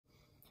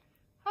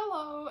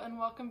and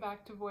welcome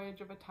back to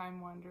Voyage of a Time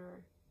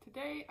Wanderer.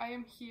 Today I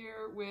am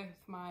here with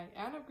my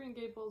Anne of Green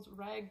Gables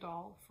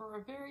ragdoll for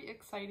a very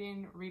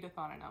exciting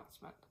readathon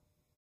announcement.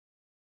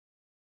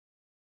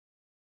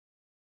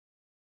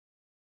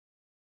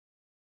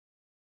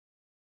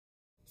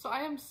 So I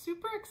am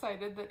super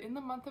excited that in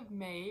the month of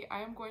May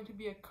I am going to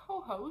be a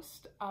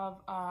co-host of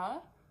a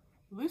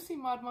Lucy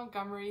Maud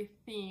Montgomery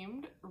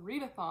themed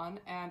readathon,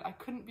 and I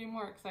couldn't be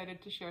more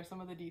excited to share some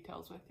of the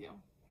details with you.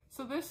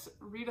 So this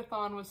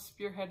readathon was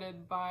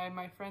spearheaded by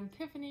my friend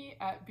Tiffany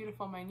at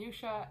Beautiful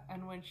Minutia,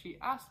 and when she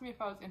asked me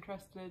if I was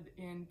interested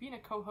in being a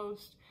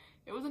co-host,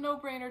 it was a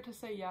no-brainer to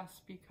say yes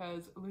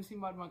because Lucy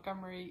Maud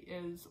Montgomery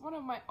is one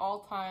of my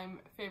all-time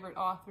favorite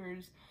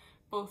authors,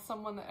 both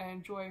someone that I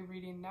enjoy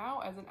reading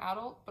now as an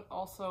adult, but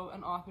also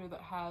an author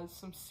that has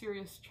some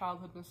serious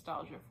childhood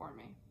nostalgia for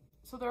me.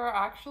 So there are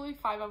actually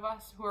 5 of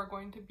us who are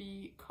going to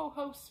be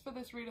co-hosts for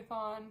this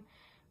readathon.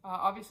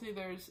 Obviously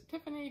there's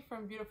Tiffany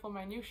from Beautiful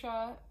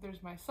Minutia,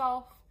 there's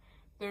myself,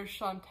 there's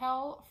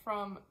Chantel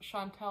from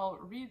Chantel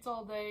Reads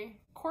All Day,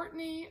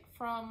 Courtney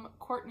from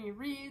Courtney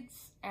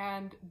Reads,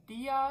 and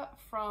Deea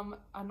from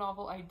A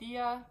Novel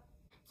Idea.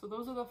 So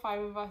those are the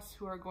 5 of us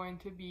who are going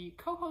to be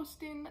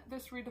co-hosting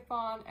this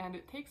readathon, and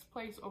it takes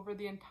place over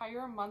the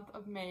entire month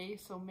of May,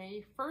 so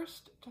May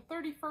 1st to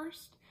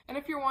 31st. And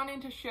if you're wanting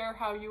to share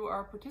how you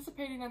are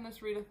participating in this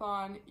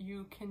readathon,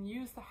 you can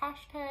use the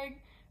hashtag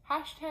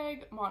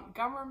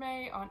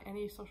 #MontgomerMay on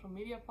any social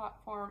media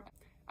platform.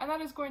 And that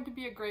is going to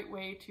be a great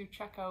way to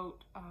check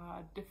out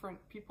different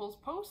people's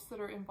posts that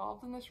are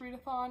involved in this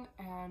readathon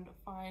and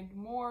find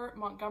more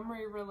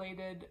Montgomery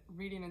related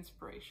reading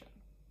inspiration.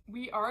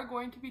 We are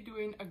going to be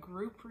doing a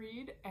group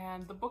read,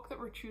 and the book that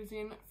we're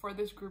choosing for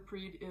this group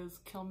read is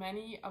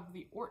Kilmeny of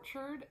the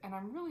Orchard, and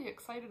I'm really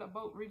excited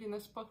about reading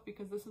this book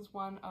because this is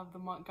one of the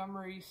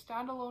Montgomery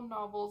standalone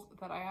novels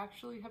that I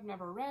actually have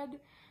never read.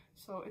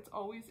 So it's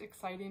always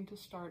exciting to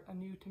start a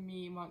new to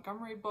me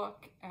Montgomery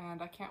book,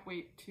 and I can't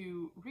wait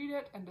to read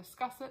it and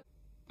discuss it.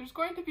 There's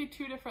going to be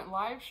 2 different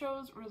live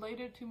shows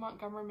related to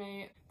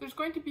MontgomerMay. There's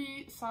going to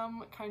be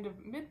some kind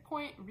of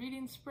midpoint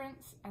reading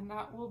sprints, and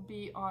that will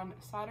be on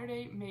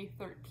Saturday, May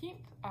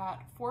 13th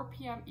at 4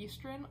 p.m.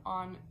 Eastern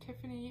on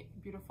Tiffany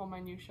Beautiful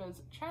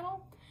Minutia's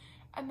channel.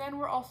 And then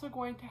we're also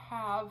going to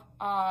have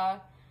a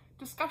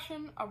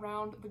discussion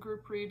around the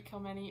group read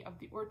Kilmeny of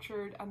the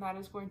Orchard, and that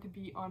is going to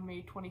be on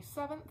May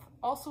 27th,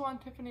 also on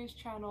Tiffany's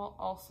channel,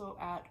 also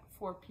at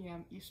 4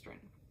 p.m. Eastern.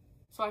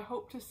 So I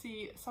hope to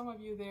see some of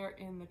you there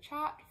in the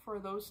chat for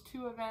those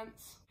 2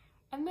 events.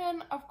 And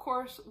then, of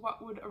course,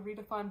 what would a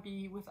readathon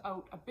be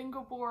without a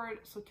bingo board?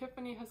 So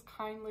Tiffany has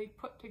kindly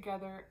put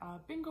together a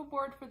bingo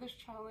board for this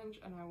challenge,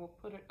 and I will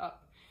put it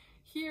up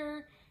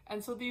here.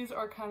 And so these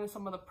are kind of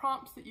some of the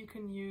prompts that you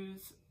can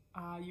use.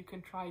 You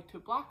can try to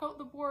block out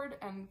the board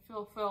and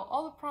fulfill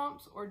all the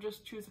prompts, or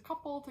just choose a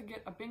couple to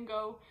get a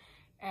bingo.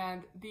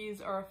 And these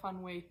are a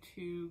fun way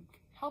to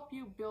help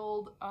you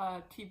build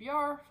a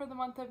TBR for the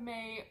month of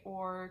May,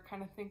 or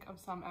kind of think of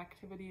some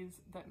activities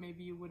that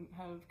maybe you wouldn't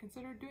have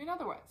considered doing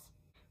otherwise.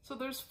 So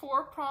there's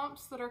 4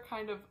 prompts that are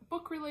kind of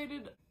book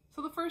related.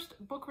 So the first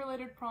book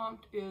related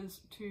prompt is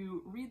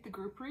to read the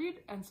group read,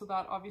 and so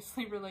that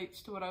obviously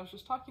relates to what I was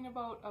just talking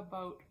about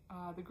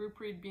the group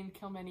read being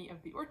Kilmeny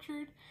of the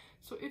Orchard.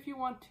 So if you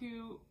want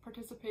to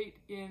participate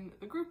in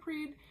the group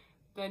read,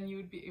 then you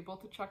would be able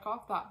to check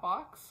off that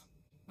box.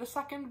 The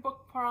second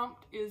book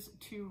prompt is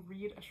to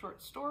read a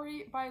short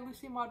story by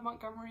Lucy Maud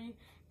Montgomery.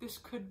 This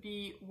could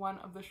be one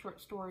of the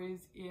short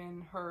stories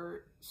in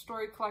her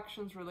story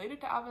collections related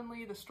to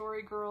Avonlea, The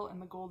Story Girl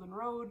and The Golden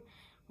Road,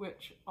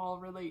 which all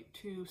relate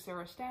to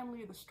Sarah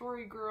Stanley, the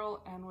story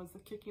girl, and was the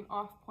kicking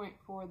off point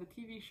for the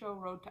TV show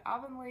Road to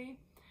Avonlea.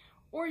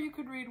 Or you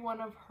could read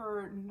one of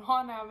her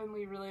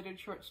non-Avonlea related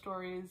short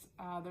stories.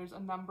 There's a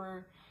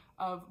number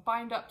of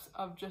bind-ups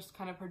of just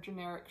kind of her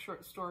generic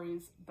short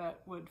stories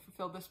that would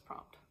fulfill this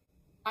prompt.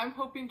 I'm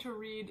hoping to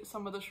read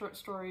some of the short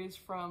stories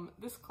from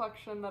this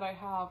collection that I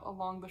have,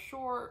 Along the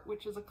Shore,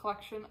 which is a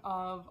collection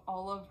of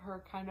all of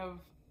her kind of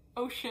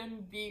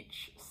ocean,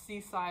 beach,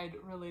 seaside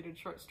related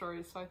short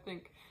stories. So I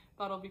think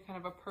that'll be kind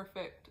of a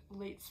perfect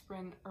late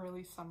spring,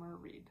 early summer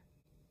read.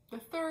 The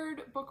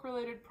third book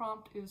related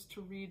prompt is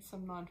to read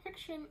some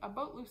nonfiction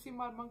about Lucy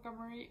Maud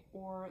Montgomery,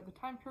 or the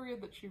time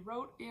period that she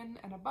wrote in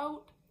and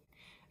about.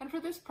 And for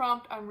this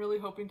prompt, I'm really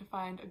hoping to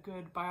find a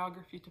good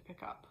biography to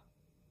pick up.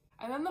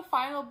 And then the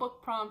final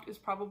book prompt is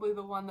probably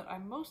the one that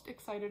I'm most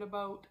excited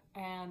about,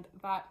 and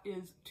that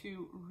is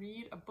to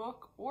read a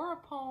book or a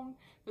poem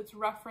that's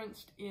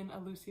referenced in a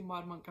Lucy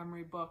Maud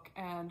Montgomery book.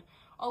 And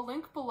I'll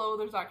link below,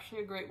 there's actually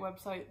a great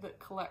website that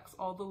collects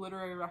all the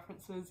literary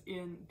references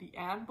in the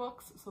Anne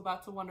books, so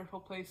that's a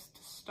wonderful place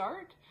to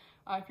start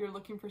if you're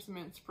looking for some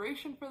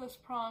inspiration for this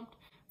prompt.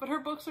 But her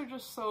books are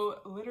just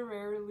so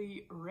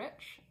literarily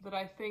rich that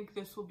I think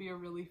this will be a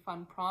really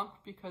fun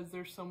prompt because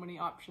there's so many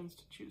options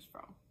to choose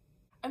from.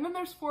 And then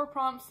there's 4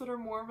 prompts that are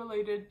more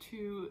related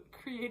to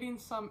creating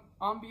some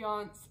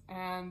ambiance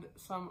and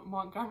some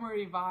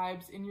Montgomery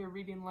vibes in your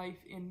reading life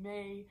in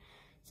May.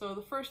 So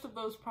the first of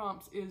those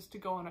prompts is to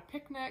go on a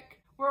picnic.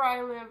 Where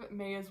I live,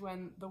 May is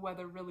when the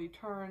weather really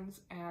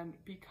turns and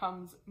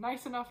becomes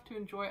nice enough to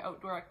enjoy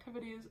outdoor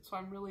activities, so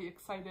I'm really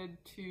excited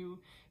to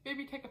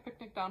maybe take a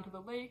picnic down to the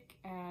lake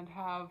and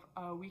have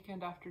a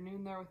weekend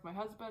afternoon there with my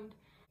husband.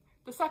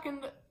 The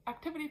second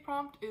activity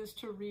prompt is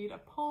to read a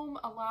poem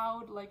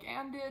aloud like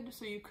Anne did,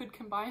 so you could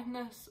combine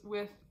this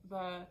with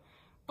the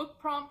book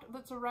prompt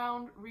that's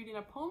around reading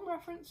a poem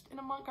referenced in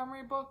a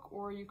Montgomery book,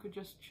 or you could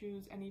just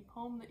choose any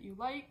poem that you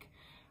like,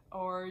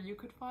 or you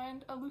could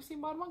find a Lucy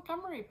Maud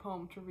Montgomery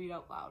poem to read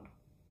out loud.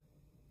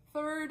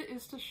 Third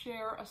is to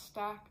share a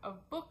stack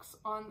of books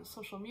on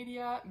social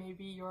media,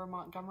 maybe your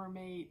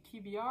MontgomerMay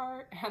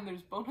TBR, and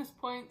there's bonus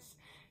points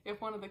if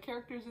one of the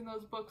characters in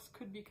those books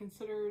could be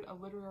considered a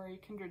literary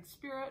kindred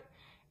spirit.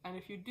 And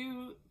if you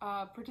do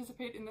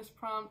participate in this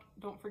prompt,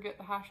 don't forget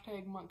the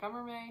hashtag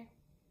MontgomerMay.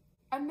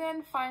 And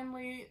then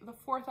finally, the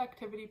fourth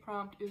activity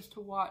prompt is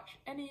to watch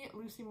any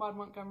Lucy Maud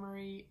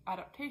Montgomery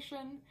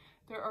adaptation.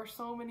 There are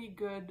so many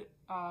good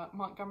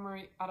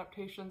Montgomery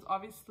adaptations.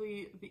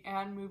 Obviously, the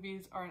Anne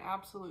movies are an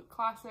absolute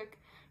classic,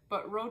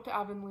 but Road to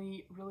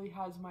Avonlea really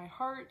has my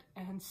heart,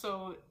 and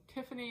so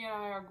Tiffany and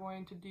I are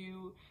going to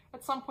do,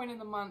 at some point in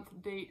the month,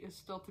 date is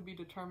still to be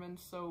determined,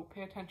 so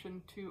pay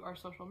attention to our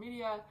social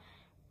media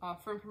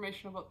for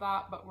information about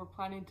that, but we're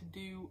planning to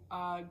do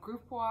a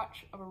group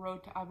watch of a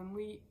Road to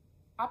Avonlea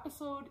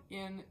episode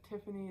in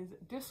Tiffany's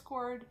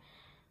Discord,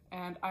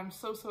 and I'm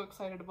so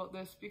excited about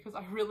this because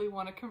I really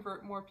want to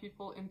convert more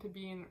people into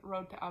being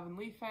Road to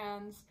Avonlea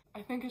fans.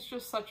 I think it's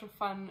just such a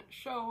fun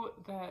show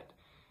that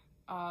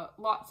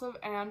lots of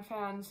Anne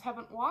fans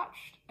haven't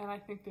watched, and I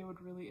think they would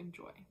really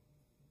enjoy.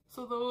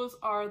 So those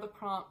are the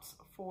prompts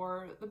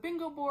for the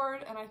bingo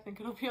board, and I think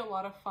it'll be a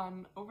lot of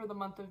fun over the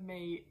month of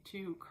May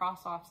to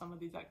cross off some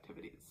of these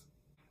activities.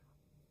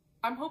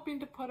 I'm hoping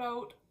to put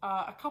out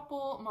a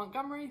couple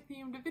Montgomery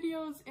themed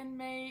videos in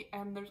May,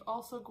 and there's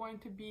also going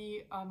to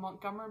be a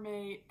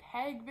MontgomerMay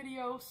tag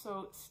video,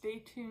 so stay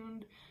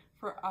tuned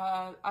for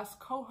us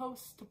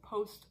co-hosts to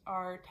post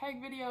our tag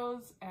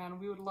videos, and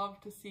we would love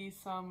to see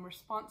some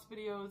response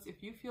videos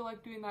if you feel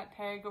like doing that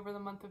tag over the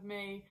month of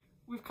May.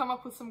 We've come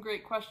up with some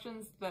great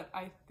questions that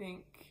I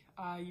think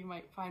you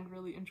might find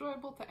really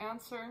enjoyable to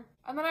answer.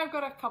 And then I've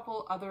got a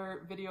couple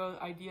other video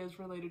ideas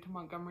related to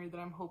Montgomery that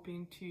I'm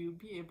hoping to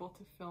be able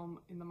to film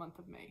in the month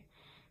of May.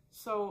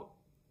 So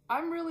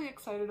I'm really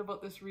excited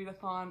about this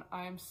readathon.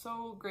 I am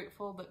so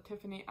grateful that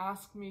Tiffany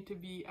asked me to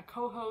be a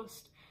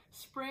co-host.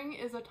 Spring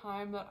is a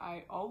time that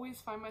I always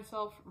find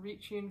myself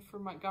reaching for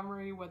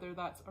Montgomery, whether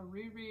that's a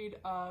reread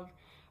of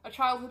a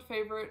childhood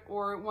favorite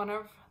or one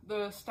of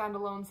the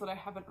standalones that I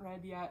haven't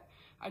read yet.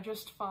 I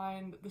just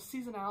find the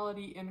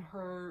seasonality in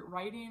her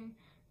writing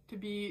to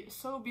be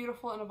so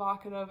beautiful and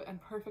evocative and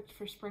perfect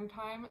for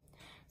springtime.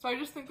 So I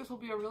just think this will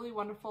be a really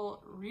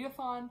wonderful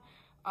readathon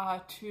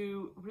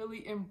to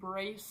really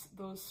embrace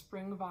those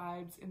spring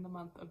vibes in the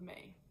month of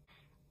May.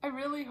 I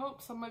really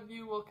hope some of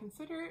you will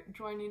consider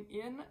joining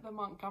in the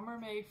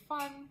MontgomerMay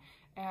fun,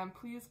 and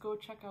please go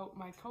check out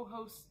my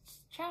co-hosts'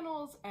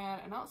 channels and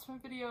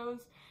announcement videos,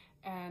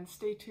 and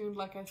stay tuned,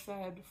 like I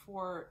said,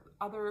 for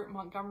other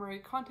Montgomery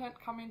content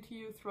coming to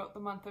you throughout the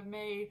month of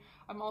May.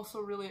 I'm also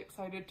really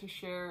excited to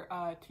share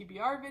a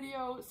TBR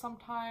video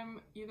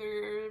sometime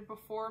either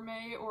before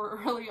May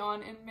or early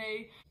on in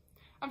May.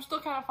 I'm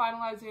still kind of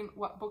finalizing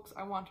what books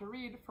I want to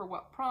read for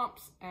what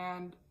prompts,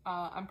 and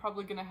I'm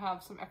probably going to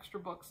have some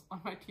extra books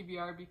on my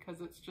TBR because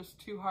it's just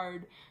too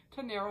hard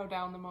to narrow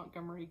down the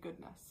Montgomery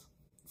goodness.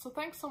 So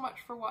thanks so much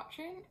for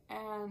watching,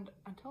 and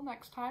until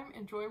next time,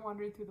 enjoy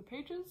wandering through the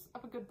pages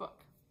of a good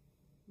book.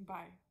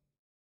 Bye.